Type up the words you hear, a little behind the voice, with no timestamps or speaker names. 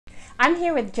I'm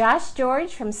here with Josh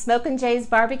George from Smokin' Jay's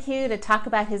BBQ to talk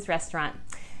about his restaurant.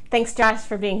 Thanks, Josh,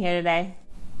 for being here today.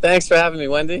 Thanks for having me,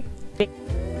 Wendy.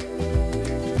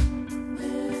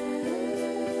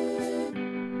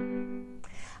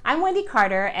 I'm Wendy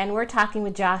Carter, and we're talking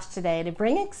with Josh today to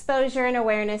bring exposure and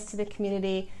awareness to the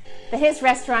community that his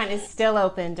restaurant is still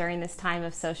open during this time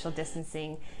of social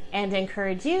distancing, and to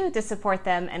encourage you to support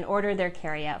them and order their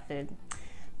carry-out food.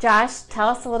 Josh, tell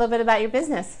us a little bit about your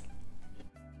business.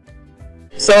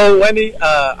 So, Wendy,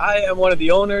 I am one of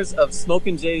the owners of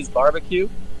Smokin' Jay's BBQ.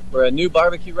 We're a new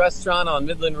barbecue restaurant on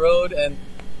Midland Road, and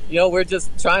we're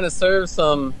just trying to serve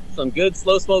some good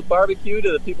slow smoke barbecue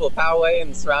to the people of Poway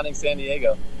and surrounding San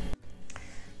Diego.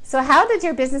 So how did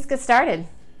your business get started?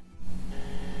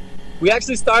 We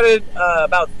actually started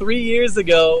about 3 years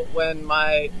ago when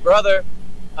my brother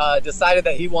decided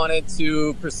that he wanted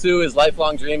to pursue his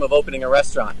lifelong dream of opening a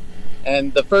restaurant.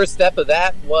 And the first step of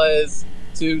that was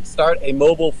to start a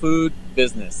mobile food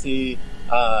business.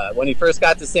 When he first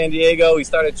got to San Diego, he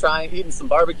started eating some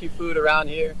barbecue food around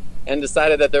here and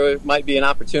decided that there might be an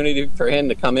opportunity for him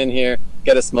to come in here,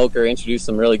 get a smoker, introduce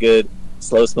some really good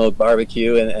slow smoke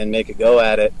barbecue and make a go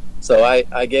at it. So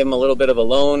I gave him a little bit of a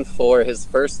loan for his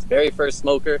very first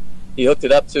smoker. He hooked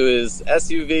it up to his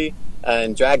SUV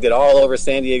and dragged it all over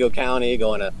San Diego County,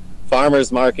 going to farmers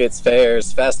markets,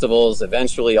 fairs, festivals,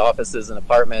 eventually offices and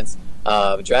apartments,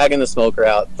 dragging the smoker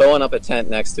out, throwing up a tent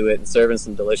next to it, and serving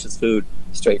some delicious food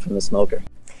straight from the smoker.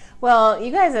 Well,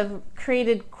 you guys have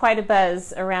created quite a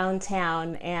buzz around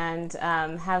town and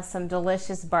have some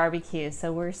delicious barbecue,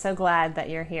 so we're so glad that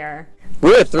you're here.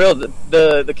 We're thrilled.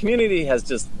 The community has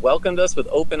just welcomed us with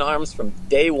open arms from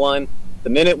day one. The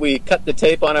minute we cut the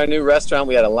tape on our new restaurant,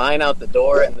 we had a line out the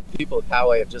door, and the people of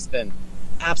Poway have just been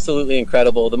absolutely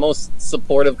incredible, the most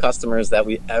supportive customers that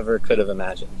we ever could have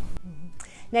imagined.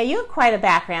 Now, you have quite a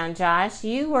background, Josh.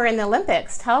 You were in the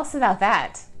Olympics. Tell us about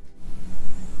that.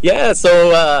 Yeah,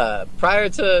 so prior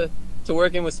to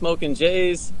working with Smokin'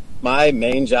 Jay's, my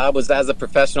main job was as a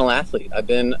professional athlete. I've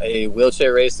been a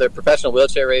professional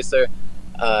wheelchair racer,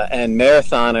 and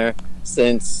marathoner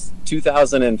since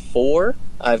 2004.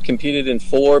 I've competed in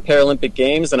 4 Paralympic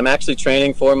Games, and I'm actually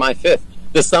training for my 5th.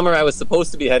 This summer I was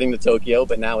supposed to be heading to Tokyo,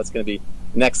 but now it's going to be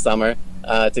next summer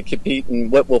to compete in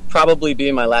what will probably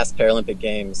be my last Paralympic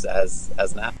Games as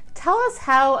an athlete. Tell us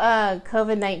how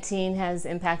COVID-19 has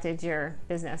impacted your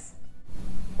business.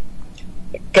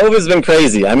 COVID's been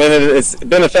crazy. I mean, it's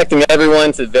been affecting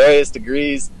everyone to various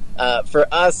degrees. For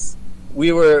us,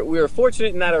 we were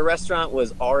fortunate in that our restaurant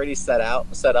was already set up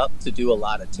to do a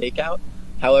lot of takeout.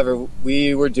 However,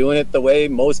 we were doing it the way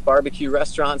most barbecue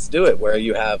restaurants do it, where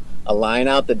you have a line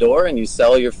out the door and you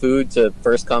sell your food to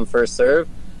first come, first serve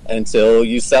until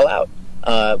you sell out.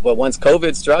 But once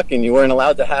COVID struck and you weren't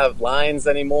allowed to have lines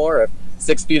anymore,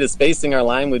 6 feet of spacing, our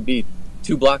line would be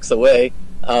 2 blocks away.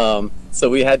 So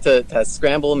we had to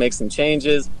scramble, make some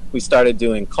changes. We started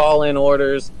doing call-in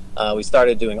orders. We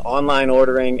started doing online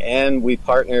ordering, and we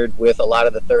partnered with a lot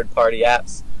of the third-party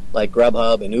apps like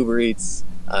Grubhub and Uber Eats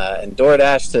and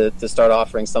DoorDash to start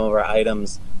offering some of our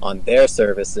items on their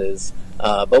services.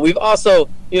 But we've also,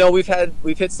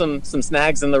 we've hit some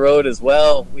snags in the road as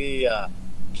well. We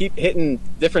keep hitting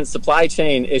different supply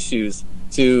chain issues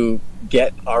to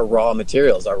get our raw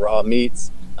materials, our raw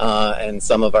meats, and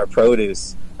some of our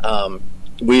produce.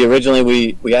 We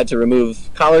originally had to remove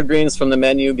collard greens from the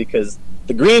menu because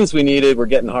the greens we needed were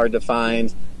getting hard to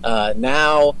find.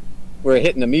 Now we're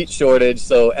hitting a meat shortage,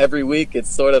 so every week it's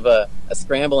sort of a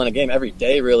scramble and a game. Every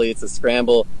day, really, it's a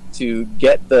scramble to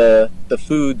get the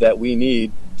food that we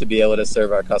need to be able to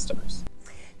serve our customers.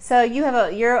 So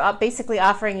you're basically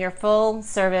offering your full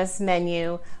service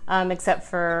menu, except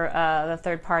for the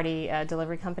third-party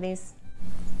delivery companies?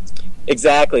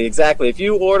 Exactly. If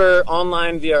you order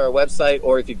online via our website,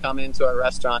 or if you come into our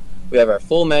restaurant, we have our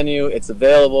full menu. It's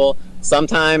available.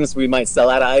 Sometimes we might sell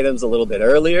out of items a little bit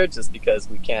earlier just because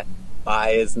we can't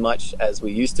buy as much as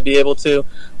we used to be able to,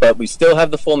 but we still have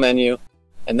the full menu.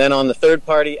 And then on the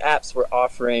third-party apps, we're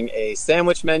offering a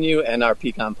sandwich menu and our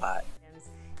pecan pie.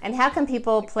 And how can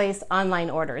people place online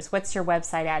orders? What's your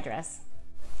website address?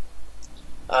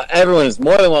 Everyone is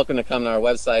more than welcome to come to our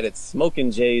website. It's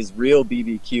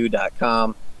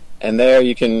smokinjaysrealbbq.com, and there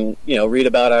you can read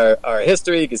about our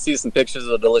history. You can see some pictures of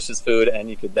the delicious food,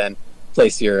 and you could then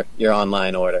place your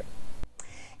online order.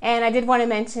 And I did want to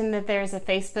mention that there's a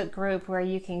Facebook group where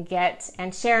you can get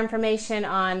and share information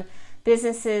on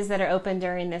businesses that are open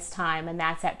during this time, and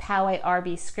that's at Poway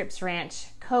RB Scripps Ranch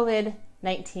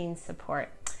COVID-19 support.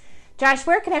 Josh,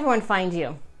 where can everyone find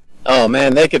you? Oh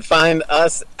man, they could find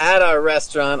us at our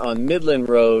restaurant on Midland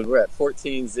Road. We're at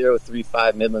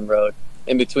 14035 Midland Road.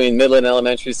 in between Midland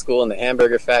Elementary School and the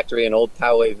Hamburger Factory in Old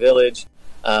Poway Village.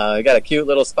 We got a cute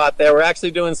little spot there. We're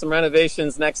actually doing some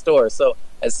renovations next door. So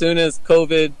as soon as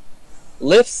COVID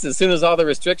lifts, as soon as all the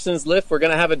restrictions lift, we're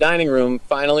going to have a dining room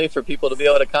finally for people to be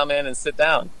able to come in and sit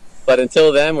down. But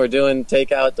until then, we're doing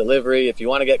takeout, delivery. If you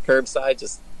want to get curbside,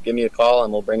 just give me a call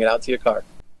and we'll bring it out to your car.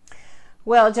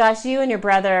 Well, Josh, you and your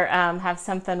brother have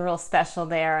something real special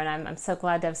there, and I'm so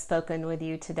glad to have spoken with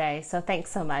you today. So thanks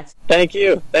so much. Thank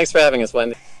you. Thanks for having us,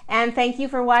 Wendy. And thank you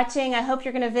for watching. I hope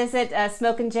you're going to visit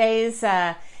Smokin' Jay's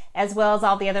as well as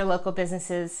all the other local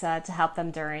businesses to help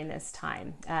them during this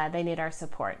time. They need our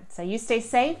support. So you stay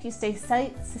safe,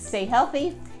 stay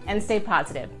healthy, and stay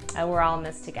positive. We're all in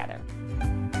this together.